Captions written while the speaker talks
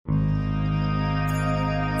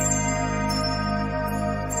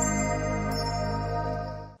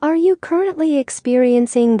currently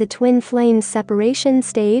experiencing the twin flame separation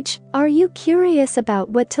stage? Are you curious about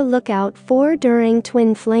what to look out for during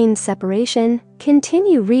twin flame separation?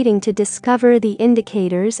 Continue reading to discover the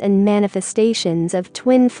indicators and manifestations of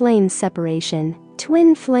twin flame separation.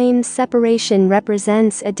 Twin flame separation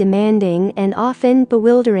represents a demanding and often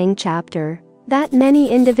bewildering chapter that many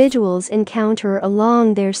individuals encounter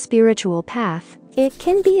along their spiritual path. It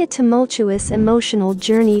can be a tumultuous emotional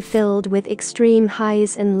journey filled with extreme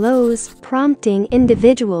highs and lows, prompting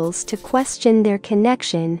individuals to question their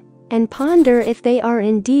connection and ponder if they are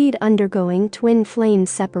indeed undergoing twin flame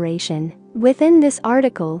separation. Within this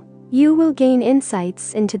article, you will gain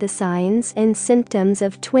insights into the signs and symptoms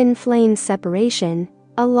of twin flame separation,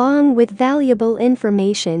 along with valuable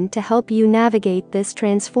information to help you navigate this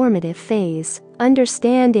transformative phase.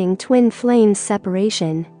 Understanding twin flame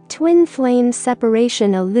separation. Twin flame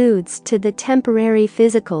separation alludes to the temporary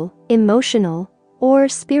physical, emotional, or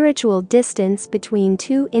spiritual distance between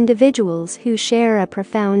two individuals who share a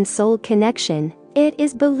profound soul connection. It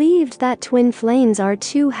is believed that twin flames are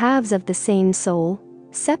two halves of the same soul,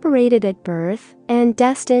 separated at birth and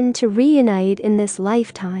destined to reunite in this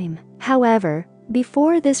lifetime. However,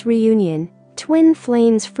 before this reunion, twin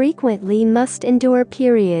flames frequently must endure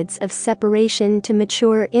periods of separation to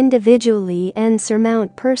mature individually and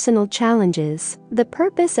surmount personal challenges. The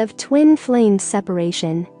purpose of twin flame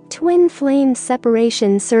separation. Twin flame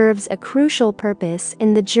separation serves a crucial purpose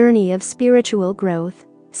in the journey of spiritual growth,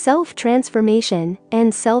 self-transformation,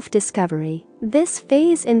 and self-discovery. This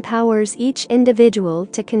phase empowers each individual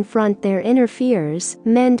to confront their inner fears,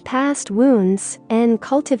 mend past wounds, and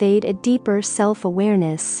cultivate a deeper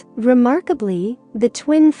self-awareness. Remarkably, the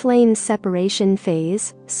twin flame separation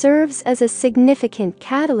phase serves as a significant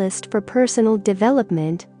catalyst for personal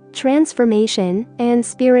development, transformation, and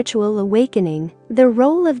spiritual awakening. The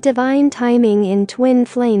role of divine timing in twin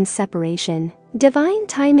flame separation. Divine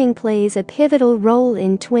timing plays a pivotal role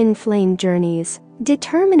in twin flame journeys,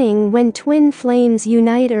 determining when twin flames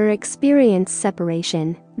unite or experience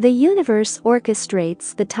separation. The universe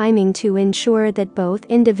orchestrates the timing to ensure that both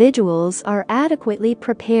individuals are adequately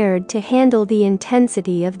prepared to handle the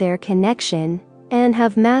intensity of their connection and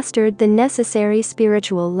have mastered the necessary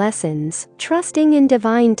spiritual lessons. Trusting in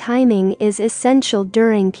divine timing is essential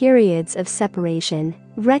during periods of separation.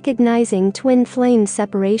 Recognizing twin flame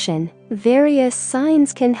separation. Various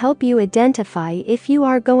signs can help you identify if you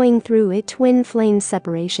are going through a twin flame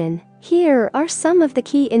separation. Here are some of the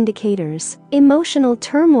key indicators. Emotional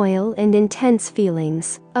turmoil and intense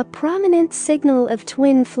feelings. A prominent signal of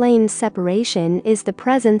twin flame separation is the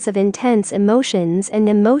presence of intense emotions and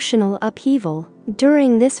emotional upheaval.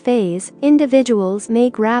 During this phase, individuals may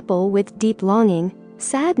grapple with deep longing,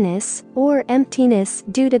 sadness, or emptiness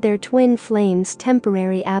due to their twin flame's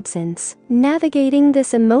temporary absence. Navigating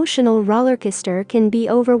this emotional rollercoaster can be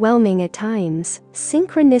overwhelming at times.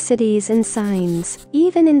 Synchronicities and signs.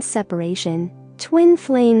 Even in separation, twin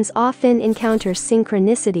flames often encounter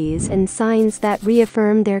synchronicities and signs that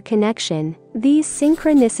reaffirm their connection. These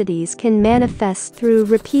synchronicities can manifest through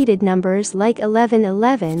repeated numbers like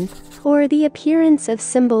 1111, or the appearance of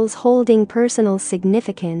symbols holding personal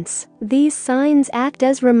significance. These signs act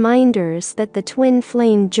as reminders that the twin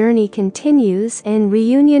flame journey continues and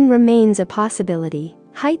reunion remains a possibility.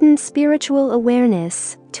 Heightened spiritual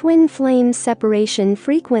awareness. Twin flame separation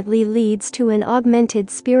frequently leads to an augmented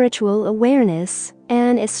spiritual awareness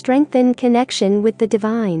and a strengthened connection with the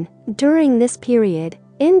divine. During this period,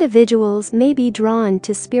 individuals may be drawn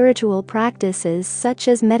to spiritual practices such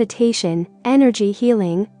as meditation, energy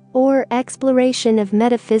healing, or exploration of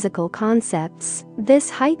metaphysical concepts. This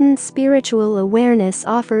heightened spiritual awareness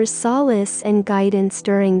offers solace and guidance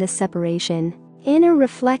during the separation. Inner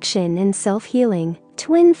reflection and self-healing.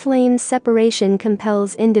 Twin flame separation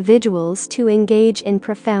compels individuals to engage in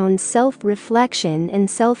profound self-reflection and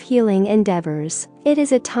self-healing endeavors. It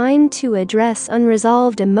is a time to address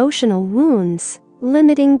unresolved emotional wounds,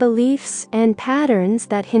 limiting beliefs and patterns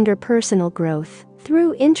that hinder personal growth.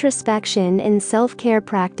 Through introspection and self-care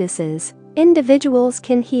practices, individuals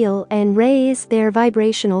can heal and raise their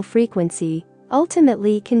vibrational frequency,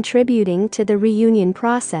 ultimately contributing to the reunion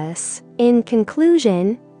process. In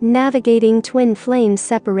conclusion, navigating twin flame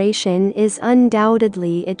separation is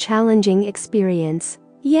undoubtedly a challenging experience,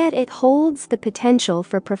 yet it holds the potential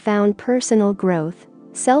for profound personal growth,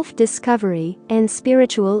 self-discovery, and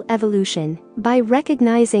spiritual evolution. By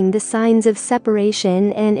recognizing the signs of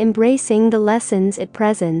separation and embracing the lessons it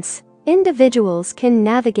presents, individuals can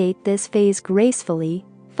navigate this phase gracefully,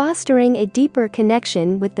 fostering a deeper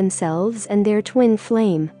connection with themselves and their twin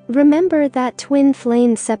flame. Remember that twin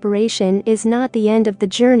flame separation is not the end of the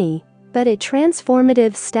journey, but a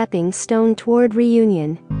transformative stepping stone toward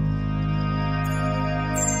reunion.